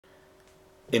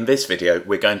In this video,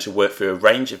 we're going to work through a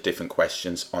range of different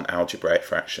questions on algebraic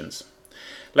fractions.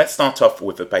 Let's start off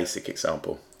with a basic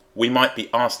example. We might be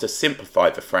asked to simplify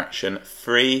the fraction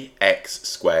 3x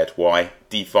squared y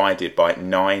divided by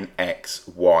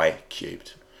 9xy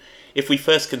cubed. If we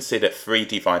first consider 3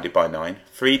 divided by 9,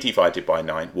 3 divided by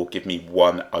 9 will give me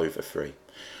 1 over 3.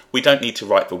 We don't need to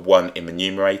write the 1 in the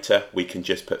numerator, we can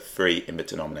just put 3 in the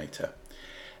denominator.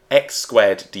 X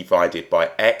squared divided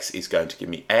by x is going to give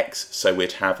me x, so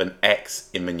we'd have an x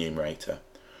in the numerator.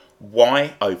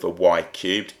 Y over y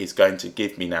cubed is going to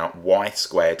give me now y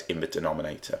squared in the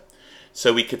denominator.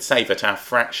 So we could say that our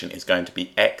fraction is going to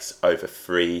be x over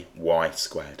 3y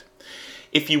squared.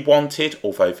 If you wanted,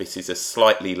 although this is a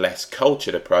slightly less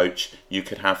cultured approach, you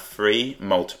could have 3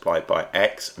 multiplied by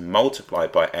x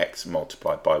multiplied by x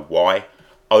multiplied by y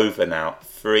over now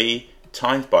 3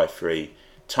 times by 3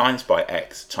 times by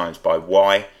x times by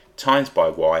y times by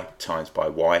y times by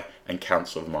y and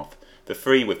cancel them off. The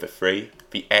 3 with the 3,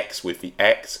 the x with the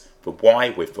x, the y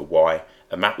with the y,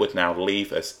 and that would now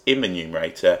leave us in the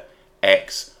numerator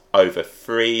x over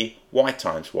 3 y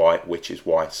times y, which is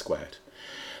y squared.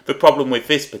 The problem with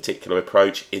this particular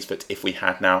approach is that if we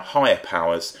had now higher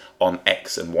powers on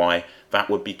x and y, that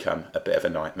would become a bit of a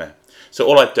nightmare. So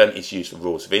all I've done is use the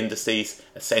rules of indices.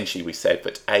 Essentially we said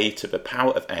that a to the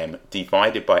power of m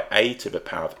divided by a to the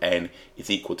power of n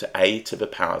is equal to a to the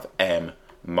power of m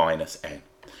minus n.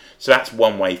 So that's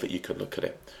one way that you could look at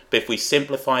it. But if we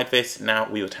simplified this, now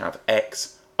we would have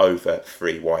x over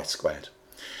 3y squared.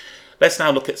 Let's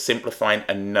now look at simplifying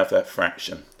another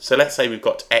fraction. So let's say we've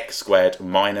got x squared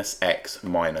minus x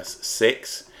minus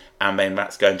 6, and then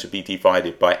that's going to be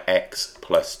divided by x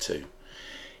plus 2.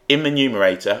 In the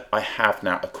numerator, I have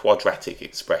now a quadratic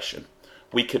expression.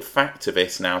 We could factor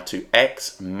this now to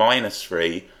x minus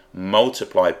 3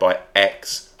 multiplied by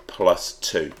x plus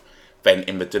 2. Then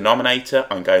in the denominator,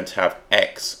 I'm going to have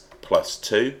x plus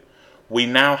 2. We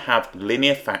now have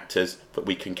linear factors that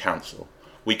we can cancel.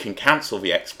 We can cancel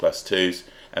the x plus 2's,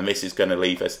 and this is going to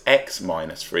leave us x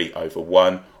minus 3 over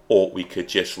 1, or we could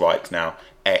just write now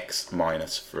x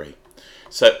minus 3.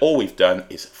 So all we've done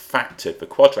is factored the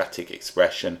quadratic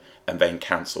expression and then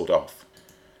cancelled off.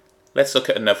 Let's look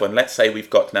at another one. Let's say we've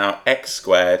got now x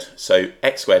squared, so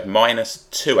x squared minus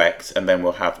 2x, and then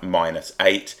we'll have minus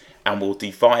 8, and we'll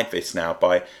divide this now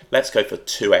by, let's go for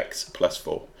 2x plus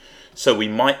 4. So we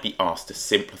might be asked to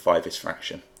simplify this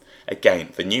fraction. Again,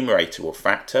 the numerator will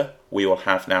factor. We will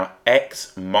have now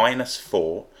x minus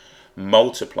 4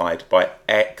 multiplied by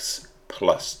x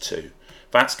plus 2.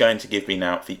 That's going to give me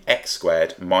now the x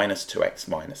squared minus 2x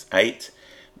minus 8.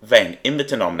 Then in the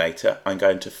denominator, I'm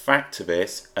going to factor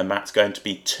this, and that's going to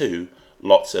be 2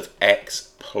 lots of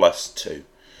x plus 2.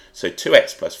 So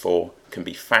 2x plus 4 can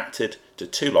be factored to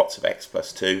 2 lots of x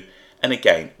plus 2. And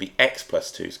again, the x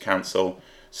plus 2's cancel.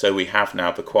 So we have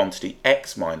now the quantity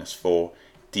x minus 4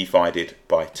 divided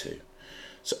by 2.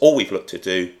 So all we've looked to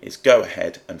do is go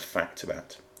ahead and factor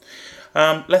that.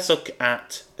 Let's look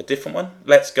at a different one.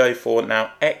 Let's go for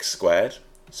now x squared.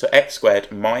 So x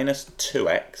squared minus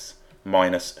 2x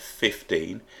minus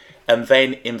 15. And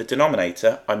then in the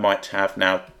denominator, I might have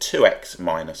now 2x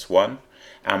minus 1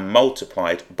 and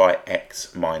multiplied by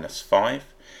x minus 5.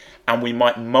 And we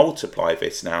might multiply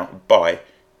this now by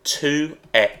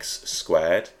 2x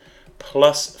squared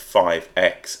plus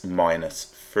 5x minus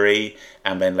 3,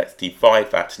 and then let's divide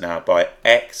that now by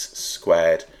x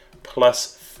squared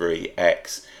plus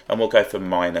 3x, and we'll go for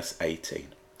minus 18.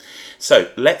 So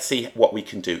let's see what we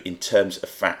can do in terms of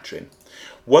factoring.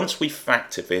 Once we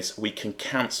factor this, we can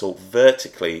cancel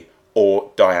vertically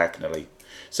or diagonally.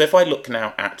 So if I look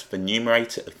now at the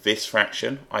numerator of this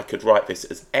fraction, I could write this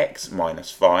as x minus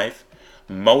 5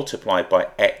 multiplied by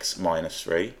x minus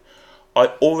 3. I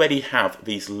already have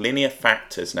these linear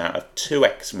factors now of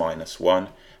 2x minus 1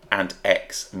 and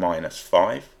x minus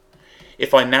 5.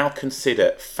 If I now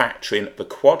consider factoring the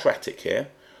quadratic here,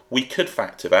 we could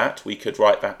factor that. We could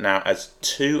write that now as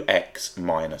 2x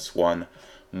minus 1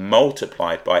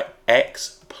 multiplied by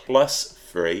x plus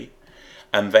 3.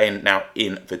 And then now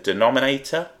in the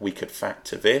denominator, we could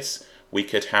factor this. We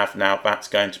could have now that's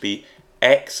going to be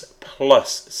x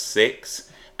plus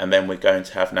 6. And then we're going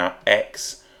to have now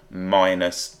x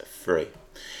minus 3.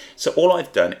 So all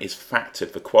I've done is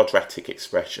factored the quadratic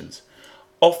expressions.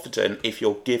 Often, if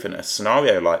you're given a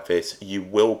scenario like this, you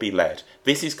will be led.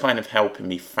 This is kind of helping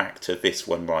me factor this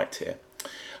one right here.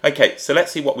 Okay, so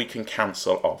let's see what we can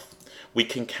cancel off. We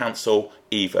can cancel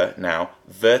either now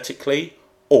vertically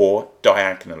or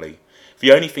diagonally.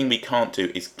 The only thing we can't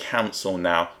do is cancel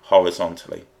now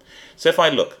horizontally. So if I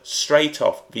look straight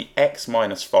off, the x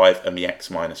minus 5 and the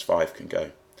x minus 5 can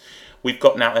go. We've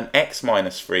got now an x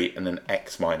minus 3 and an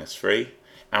x minus 3.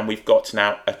 And we've got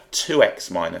now a 2x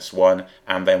minus 1,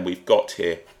 and then we've got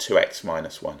here 2x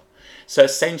minus 1. So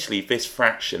essentially this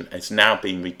fraction has now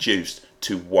been reduced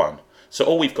to 1. So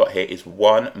all we've got here is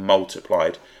 1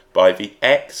 multiplied by the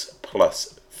x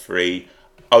plus 3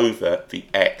 over the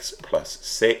x plus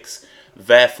 6.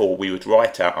 Therefore we would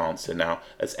write our answer now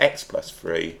as x plus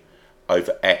 3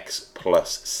 over x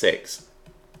plus 6.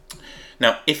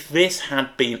 Now, if this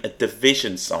had been a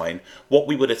division sign, what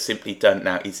we would have simply done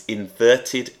now is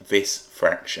inverted this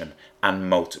fraction and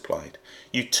multiplied.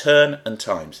 You turn and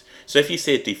times. So if you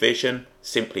see a division,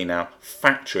 simply now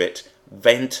factor it,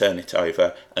 then turn it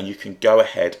over, and you can go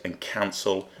ahead and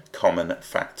cancel common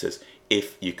factors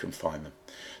if you can find them.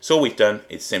 So all we've done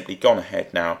is simply gone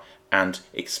ahead now and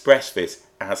express this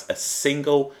as a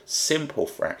single simple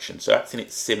fraction. So that's in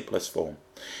its simplest form.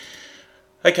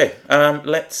 Okay,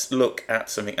 let's look at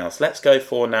something else. Let's go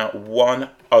for now 1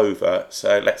 over,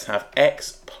 so let's have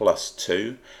x plus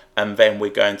 2, and then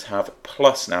we're going to have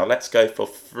plus now. Let's go for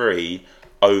 3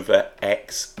 over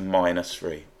x minus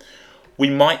 3.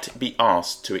 We might be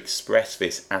asked to express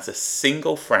this as a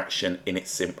single fraction in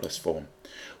its simplest form.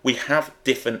 We have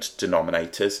different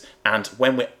denominators, and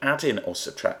when we're adding or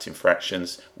subtracting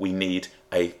fractions, we need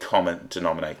a common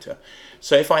denominator.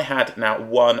 So if I had now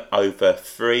 1 over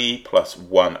 3 plus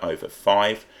 1 over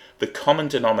 5, the common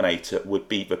denominator would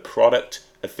be the product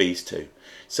of these two.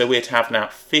 So we'd have now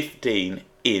 15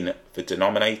 in the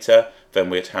denominator, then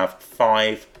we'd have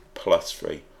 5 plus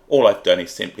 3. All I've done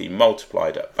is simply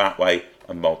multiplied it that way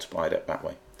and multiplied it that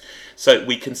way. So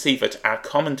we can see that our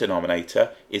common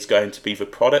denominator is going to be the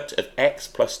product of x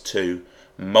plus 2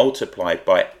 multiplied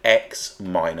by x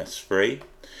minus 3.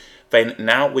 Then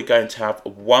now we're going to have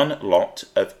one lot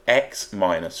of x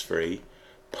minus 3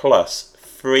 plus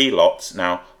 3 lots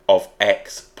now of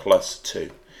x plus 2.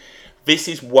 This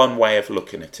is one way of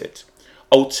looking at it.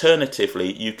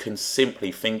 Alternatively, you can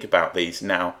simply think about these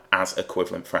now as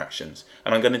equivalent fractions,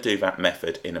 and I'm going to do that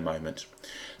method in a moment.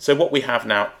 So what we have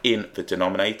now in the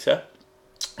denominator,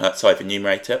 the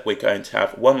numerator, we're going to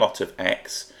have one lot of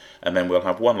x, and then we'll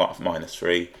have one lot of minus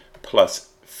 3 plus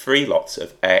 3 lots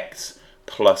of x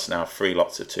plus now 3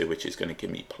 lots of 2, which is going to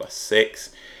give me plus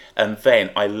 6. And then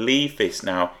I leave this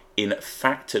now in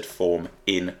factored form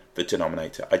in the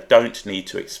denominator. I don't need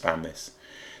to expand this.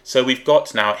 So we've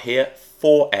got now here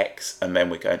 4x, and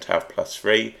then we're going to have plus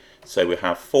 3. So we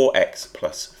have 4x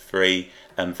plus 3,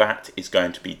 and that is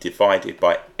going to be divided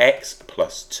by x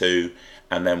plus 2,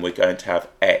 and then we're going to have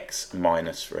x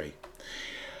minus 3.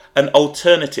 An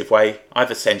alternative way,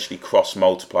 I've essentially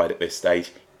cross-multiplied at this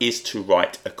stage, is to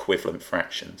write equivalent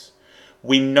fractions.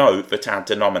 We know that our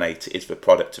denominator is the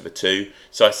product of the two,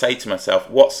 so I say to myself,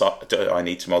 what do I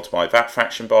need to multiply that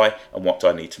fraction by, and what do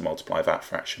I need to multiply that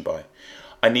fraction by?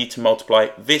 I need to multiply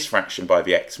this fraction by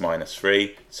the x minus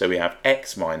 3, so we have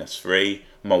x minus 3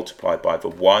 multiplied by the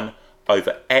 1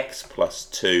 over x plus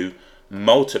 2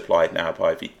 multiplied now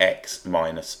by the x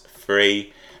minus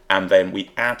 3, and then we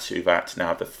add to that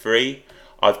now the 3.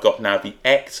 I've got now the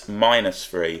x minus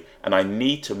 3, and I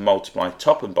need to multiply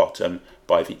top and bottom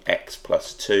by the x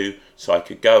plus 2, so I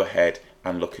could go ahead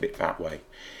and look at it that way.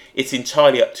 It's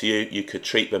entirely up to you. You could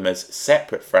treat them as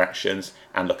separate fractions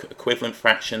and look at equivalent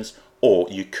fractions, or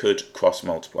you could cross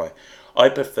multiply. I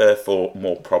prefer for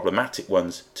more problematic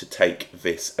ones to take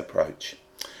this approach.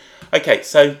 Okay,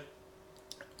 so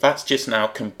that's just now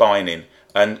combining,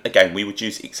 and again we would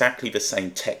use exactly the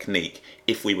same technique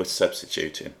if we were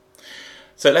substituting.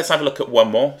 So let's have a look at one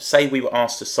more. Say we were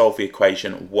asked to solve the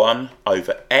equation 1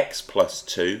 over x plus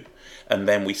 2, and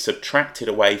then we subtracted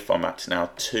away from that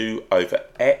now 2 over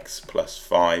x plus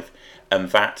 5, and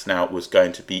that now was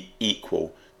going to be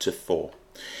equal to 4.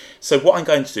 So what I'm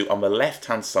going to do on the left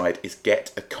hand side is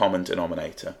get a common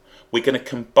denominator. We're going to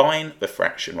combine the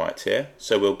fraction right here,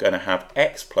 so we're going to have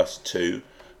x plus 2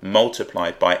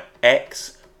 multiplied by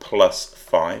x plus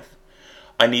 5.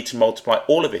 I need to multiply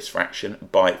all of this fraction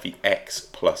by the x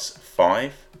plus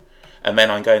 5, and then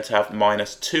I'm going to have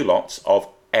minus 2 lots of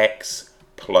x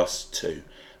plus 2.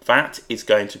 That is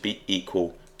going to be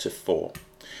equal to 4.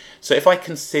 So if I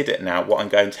consider now what I'm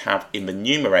going to have in the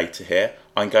numerator here,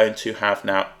 I'm going to have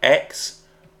now x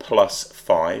plus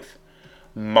 5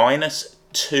 minus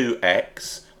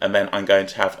 2x, and then I'm going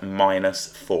to have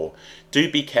minus 4.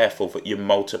 Do be careful that you're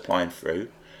multiplying through,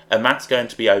 and that's going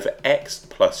to be over x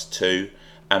plus 2,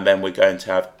 and then we're going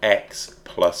to have x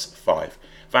plus 5.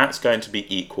 That's going to be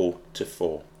equal to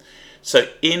 4. So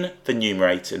in the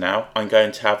numerator now, I'm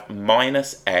going to have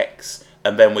minus x,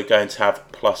 and then we're going to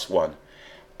have plus 1.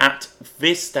 At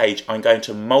this stage, I'm going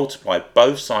to multiply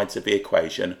both sides of the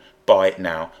equation by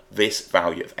now this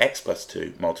value of x plus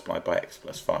 2 multiplied by x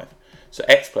plus 5. So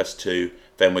x plus 2,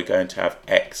 then we're going to have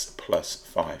x plus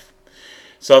 5.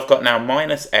 So I've got now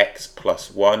minus x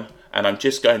plus 1, and I'm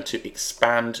just going to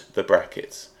expand the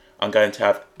brackets. I'm going to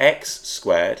have x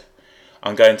squared.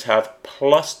 I'm going to have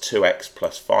plus 2x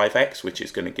plus 5x, which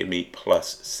is going to give me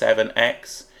plus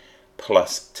 7x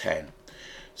plus 10.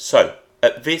 So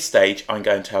at this stage, I'm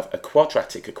going to have a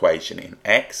quadratic equation in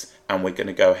x, and we're going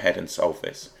to go ahead and solve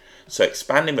this. So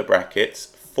expanding the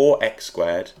brackets, 4x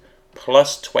squared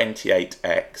plus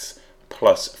 28x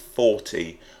plus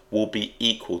 40 will be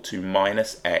equal to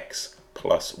minus x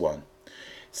plus 1.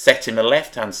 Setting the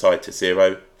left-hand side to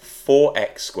 0,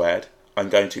 4x squared, I'm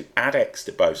going to add x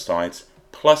to both sides,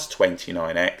 plus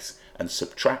 29x, and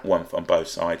subtract 1 from both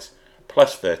sides,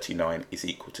 plus 39 is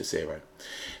equal to 0.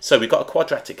 So we've got a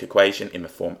quadratic equation in the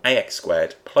form ax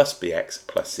squared plus bx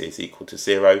plus c is equal to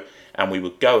 0, and we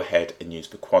will go ahead and use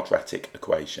the quadratic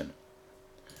equation.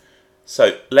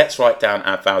 So let's write down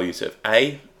our values of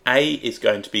a. A is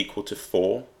going to be equal to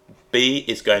 4, b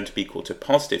is going to be equal to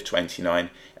positive 29,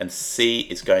 and c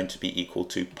is going to be equal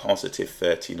to positive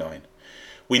 39.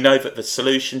 We know that the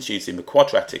solutions using the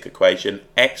quadratic equation,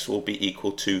 x will be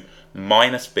equal to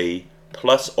minus b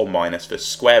plus or minus the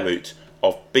square root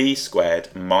of b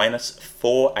squared minus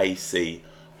 4ac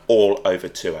all over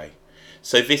 2a.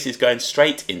 So this is going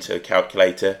straight into a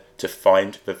calculator to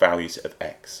find the values of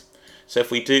x. So if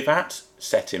we do that,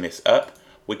 setting this up,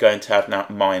 we're going to have now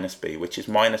minus b, which is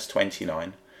minus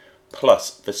 29,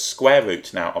 plus the square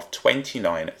root now of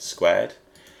 29 squared,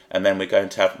 and then we're going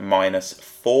to have minus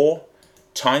 4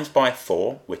 times by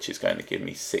 4, which is going to give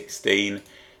me 16,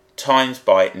 times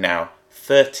by now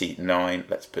 39,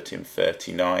 let's put in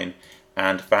 39,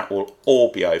 and that will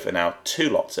all be over now 2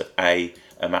 lots of a,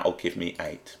 and that will give me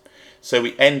 8. So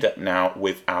we end up now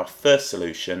with our first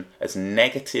solution as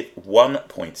negative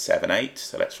 1.78,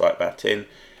 so let's write that in.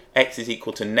 X is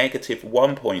equal to negative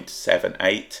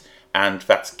 1.78, and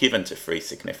that's given to 3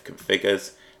 significant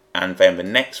figures. And then the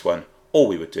next one, all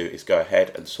we would do is go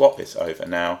ahead and swap this over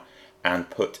now and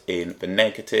put in the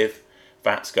negative.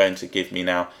 That's going to give me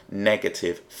now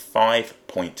negative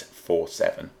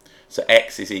 5.47. So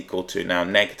x is equal to now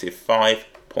negative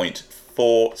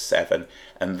 5.47,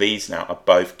 and these now are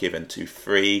both given to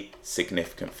 3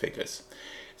 significant figures.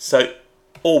 So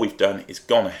all we've done is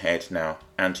gone ahead now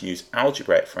and use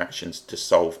algebraic fractions to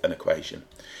solve an equation.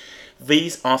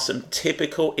 These are some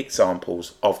typical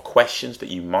examples of questions that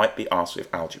you might be asked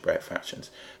with algebraic fractions.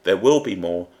 There will be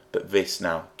more, but this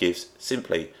now gives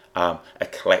simply a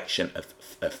collection of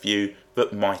a few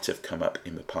that might have come up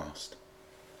in the past.